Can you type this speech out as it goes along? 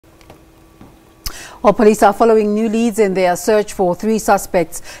Well, police are following new leads in their search for 3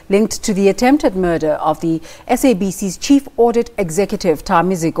 suspects linked to the attempted murder of the SABC's Chief Audit Executive,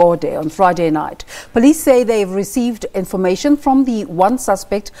 Thamsanqa Zikode, on Friday night. Police say they've received information from the one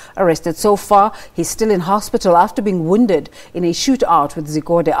suspect arrested so far. He's still in hospital after being wounded in a shootout with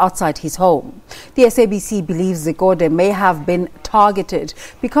Zikode outside his home. The SABC believes Zikode may have been targeted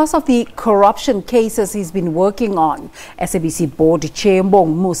because of the corruption cases he's been working on. SABC board chair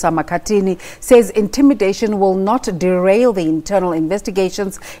Musa Makatini says intimidation will not derail the internal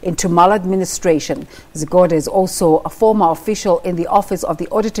investigations into maladministration. Zikode is also a former official in the office of the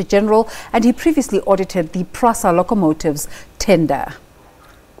Auditor General, and he previously audited the Prasa locomotives tender.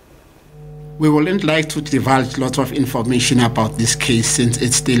 We wouldn't like to divulge lots of information about this case since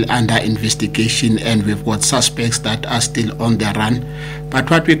it's still under investigation and we've got suspects that are still on the run.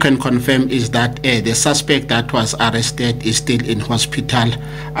 But what we can confirm is that the suspect that was arrested is still in hospital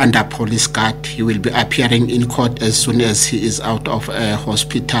under police guard. He will be appearing in court as soon as he is out of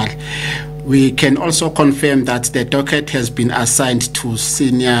hospital. We can also confirm that the docket has been assigned to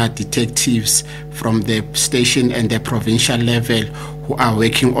senior detectives from the station and the provincial level who are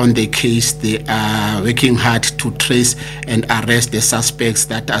working on the case. They are working hard to trace and arrest the suspects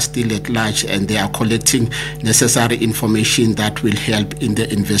that are still at large, and they are collecting necessary information that will help in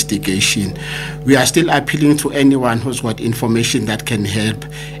the investigation. We are still appealing to anyone who's got information that can help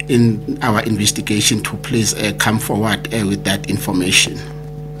in our investigation to please come forward with that information.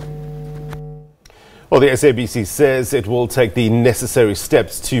 Well, the SABC says it will take the necessary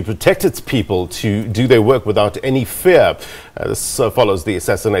steps to protect its people to do their work without any fear. This follows the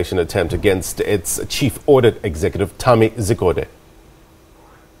assassination attempt against its Chief Audit Executive, Thamsanqa Zikode.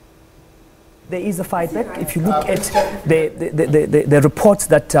 There is a fight back. If you look at the reports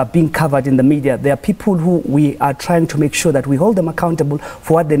that are being covered in the media, there are people who we are trying to make sure that we hold them accountable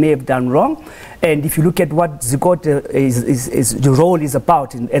for what they may have done wrong. And if you look at what Zikode the role is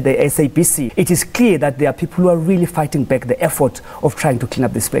about at the SABC, it is clear that there are people who are really fighting back the effort of trying to clean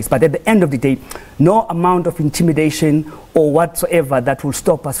up this place. But at the end of the day, no amount of intimidation or whatsoever that will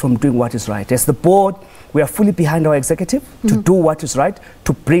stop us from doing what is right. As the board, we are fully behind our executive to do what is right,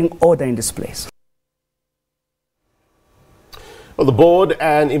 to bring order in this place. Well, the board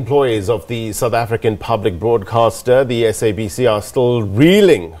and employees of the South African public broadcaster, the SABC, are still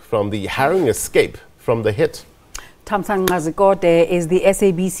reeling from the harrowing escape from the hit. Thamsanqa Zikode is the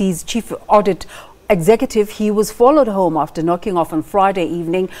SABC's Chief Audit Executive. He was followed home after knocking off on Friday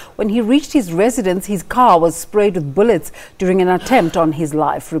evening. When he reached his residence, his car was sprayed with bullets during an attempt on his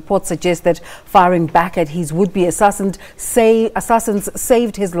life. Reports suggest that firing back at his would-be assassins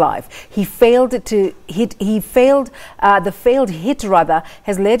saved his life. The failed hit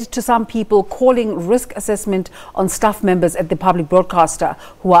has led to some people calling risk assessment on staff members at the public broadcaster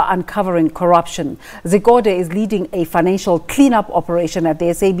who are uncovering corruption. Zikode is leading a financial cleanup operation at the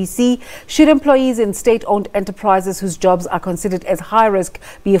SABC. Should employees in state-owned enterprises whose jobs are considered as high risk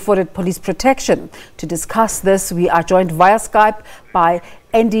be afforded police protection? To discuss this, we are joined via Skype by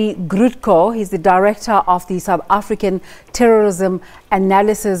Grudko. He's the director of the South African Terrorism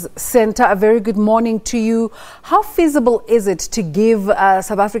Analysis Center. A very good morning to you. How feasible is it to give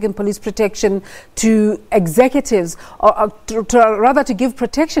South African police protection to executives, or rather to give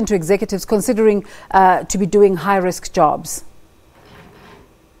protection to executives considering to be doing high-risk jobs?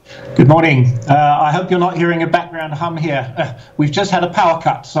 Good morning. I hope you're not hearing a background hum here. We've just had a power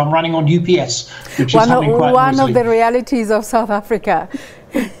cut, so I'm running on UPS, which is humming quite one noisily. of the realities of South Africa.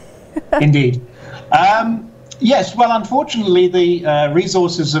 Indeed. Yes, well, unfortunately, the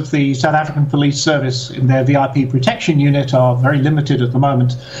resources of the South African Police Service in their VIP protection unit are very limited at the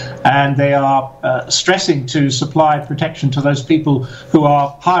moment, and they are stressing to supply protection to those people who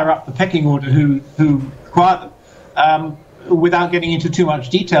are higher up the pecking order who require them. Without getting into too much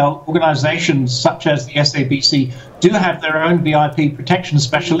detail, organizations such as the SABC do have their own VIP protection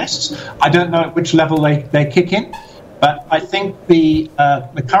specialists. I don't know at which level they kick in, but I think the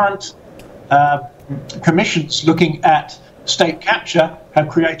current commissions looking at state capture have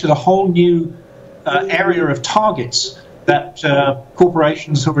created a whole new area of targets that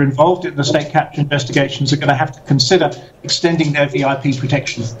corporations who are involved in the state capture investigations are going to have to consider extending their VIP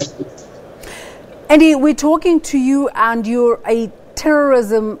protection. Andy, we're talking to you, and you're a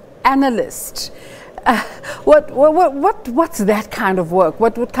terrorism analyst. What's that kind of work?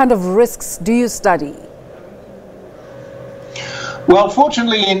 What kind of risks do you study? Well,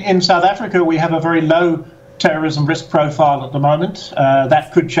 fortunately, in South Africa, we have a very low terrorism risk profile at the moment.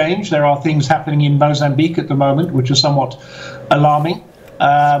 That could change. There are things happening in Mozambique at the moment, which are somewhat alarming.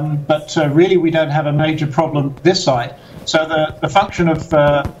 But really, we don't have a major problem this side. So the function of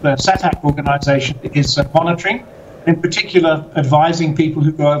the SATAC organization is monitoring, in particular advising people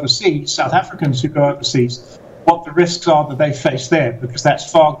who go overseas, South Africans who go overseas, what the risks are that they face there, because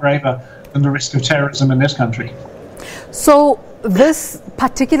that's far graver than the risk of terrorism in this country. So this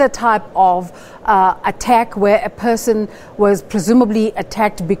particular type of attack, where a person was presumably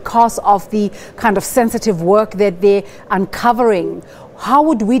attacked because of the kind of sensitive work that they're uncovering, how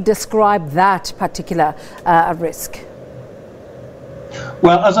would we describe that particular risk?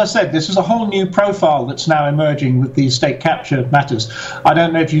 Well, as I said, this is a whole new profile that's now emerging with these state capture matters. I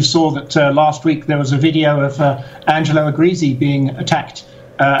don't know if you saw that last week there was a video of Angelo Agrizi being attacked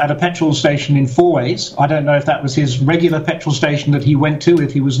at a petrol station in Fourways. I don't know if that was his regular petrol station that he went to,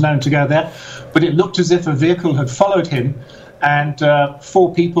 if he was known to go there, but it looked as if a vehicle had followed him and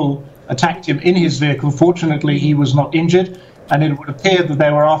 4 people attacked him in his vehicle. Fortunately, he was not injured, and it would appear that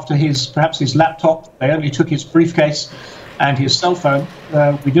they were after perhaps his laptop. They only took his briefcase and his cell phone.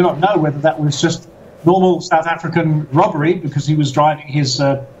 We do not know whether that was just normal South African robbery because he was driving his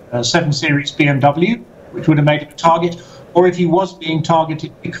 7 Series BMW, which would have made him a target, or if he was being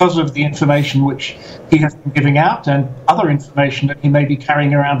targeted because of the information which he has been giving out and other information that he may be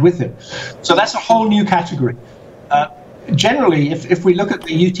carrying around with him. So that's a whole new category. Generally, if we look at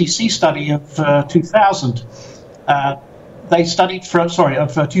the UTC study of 2000, they studied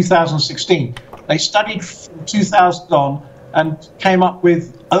of 2016. They studied from 2000 on and came up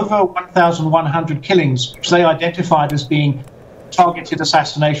with over 1,100 killings, which they identified as being targeted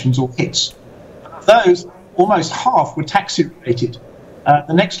assassinations or hits. Of those, almost half were taxi-related.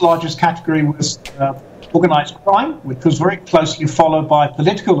 The next largest category was organised crime, which was very closely followed by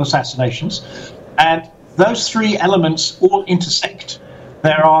political assassinations. And those 3 elements all intersect.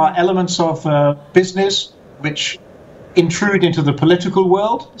 There are elements of business which intrude into the political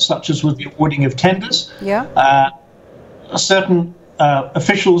world, such as with the awarding of tenders. Certain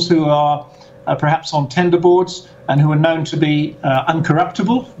officials who are perhaps on tender boards and who are known to be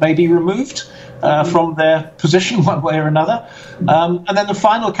uncorruptible may be removed from their position one way or another. And then the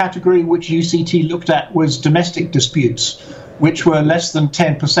final category which UCT looked at was domestic disputes, which were less than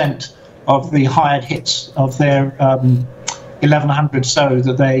 10% of the hired hits of their 1,100 so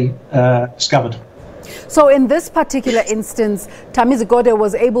that they discovered. So in this particular instance, Thamsanqa Zikode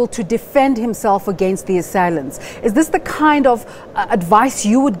was able to defend himself against the assailants. Is this the kind of advice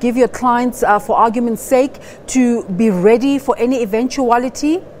you would give your clients, for argument's sake, to be ready for any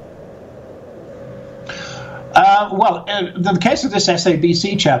eventuality? Well, in the case of this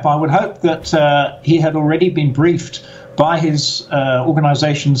SABC chap, I would hope that he had already been briefed by his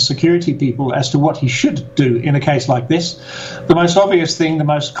organization's security people as to what he should do in a case like this. The most obvious thing, the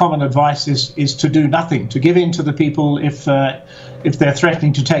most common advice is to do nothing, to give in to the people if they're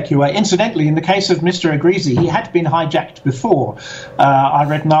threatening to take you away. Incidentally, in the case of Mr. Agrizi, he had been hijacked before. I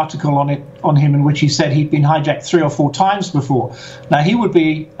read an article on him in which he said he'd been hijacked 3 or 4 times before. Now, he would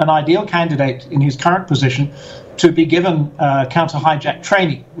be an ideal candidate in his current position to be given counter-hijack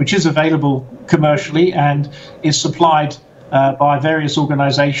training, which is available commercially and is supplied by various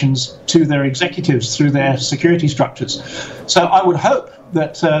organizations to their executives through their security structures. So I would hope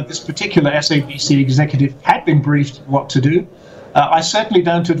that this particular SABC executive had been briefed what to do. I certainly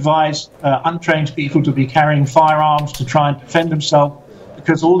don't advise untrained people to be carrying firearms to try and defend themselves,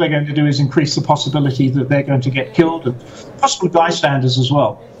 because all they're going to do is increase the possibility that they're going to get killed, and possible bystanders as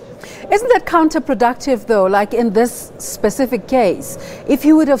well. Isn't that counterproductive, though? Like in this specific case, if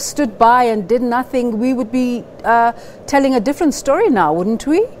you would have stood by and did nothing, we would be telling a different story now, wouldn't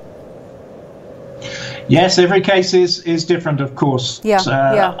we? Yes, every case is different, of course.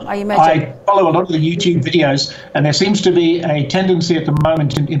 I imagine. I follow a lot of the YouTube videos, and there seems to be a tendency at the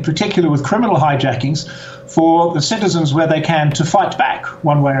moment, in particular with criminal hijackings, for the citizens where they can to fight back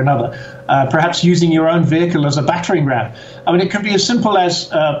one way or another, perhaps using your own vehicle as a battering ram. I mean, it can be as simple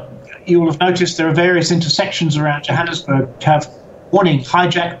as you will have noticed there are various intersections around Johannesburg which have warning,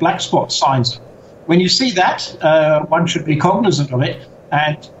 hijack black spot signs. When you see that, one should be cognizant of it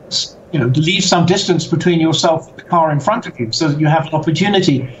and leave some distance between yourself and the car in front of you so that you have an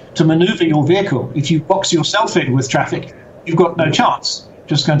opportunity to maneuver your vehicle. If you box yourself in with traffic, you've got no chance. You're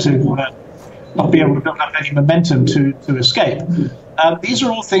just going to not be able to build up any momentum to escape. These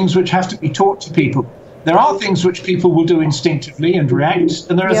are all things which have to be taught to people. There are things which people will do instinctively and react,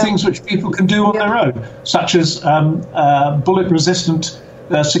 and there are things which people can do on their own, such as bullet-resistant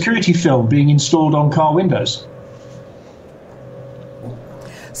security film being installed on car windows.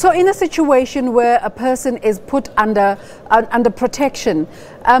 So in a situation where a person is put under protection,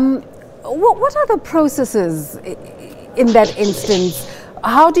 what are the processes in that instance?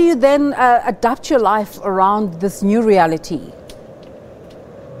 how do you then adapt your life around this new reality?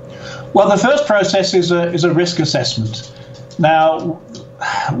 Well, the first process is a risk assessment. Now,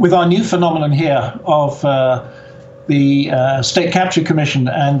 with our new phenomenon here of the State Capture Commission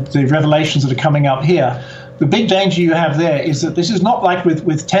and the revelations that are coming up here, the big danger you have there is that this is not like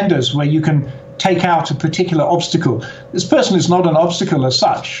with tenders where you can take out a particular obstacle. This person is not an obstacle as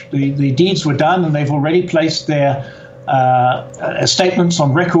such. The deeds were done and they've already placed their statements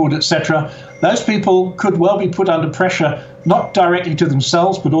on record, etc. Those people could well be put under pressure, not directly to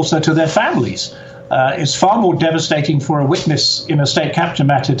themselves, but also to their families. It's far more devastating for a witness in a state capture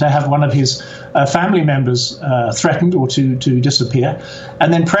matter to have one of his family members threatened or to disappear,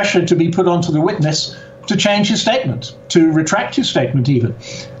 and then pressure to be put onto the witness to change his statement, to retract his statement even.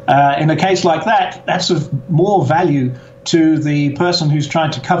 In a case like that, that's of more value to the person who's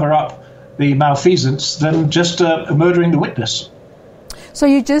trying to cover up the malfeasance than just murdering the witness. So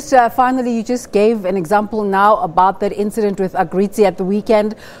you just, finally, you just gave an example now about that incident with Agritzi at the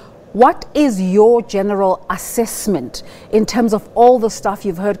weekend. What is your general assessment in terms of all the stuff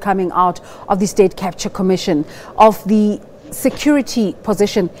you've heard coming out of the State Capture Commission, of the security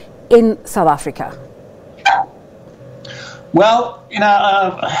position in South Africa? Well,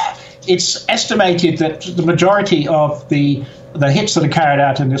 it's estimated that the majority of the hits that are carried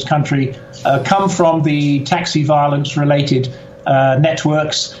out in this country come from the taxi violence-related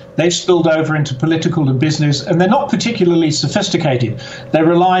networks. They've spilled over into political and business, and they're not particularly sophisticated. They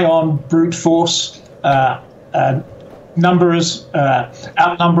rely on brute force, numbers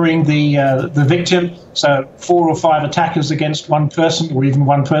outnumbering the victim, so 4 or 5 attackers against one person, or even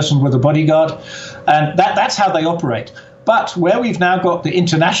one person with a bodyguard, and that's how they operate. But where we've now got the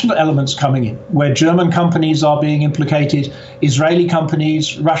international elements coming in, where German companies are being implicated, Israeli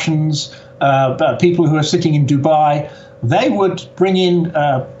companies, Russians, people who are sitting in Dubai, they would bring in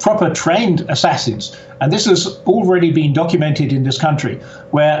proper trained assassins. And this has already been documented in this country,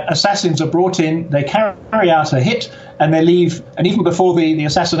 where assassins are brought in, they carry out a hit, and they leave. And even before the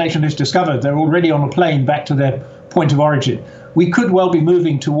assassination is discovered, they're already on a plane back to their point of origin. We could well be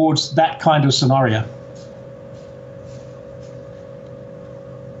moving towards that kind of scenario.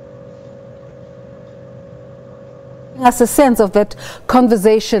 Us a sense of that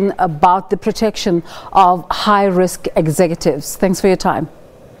conversation about the protection of high-risk executives. Thanks for your time.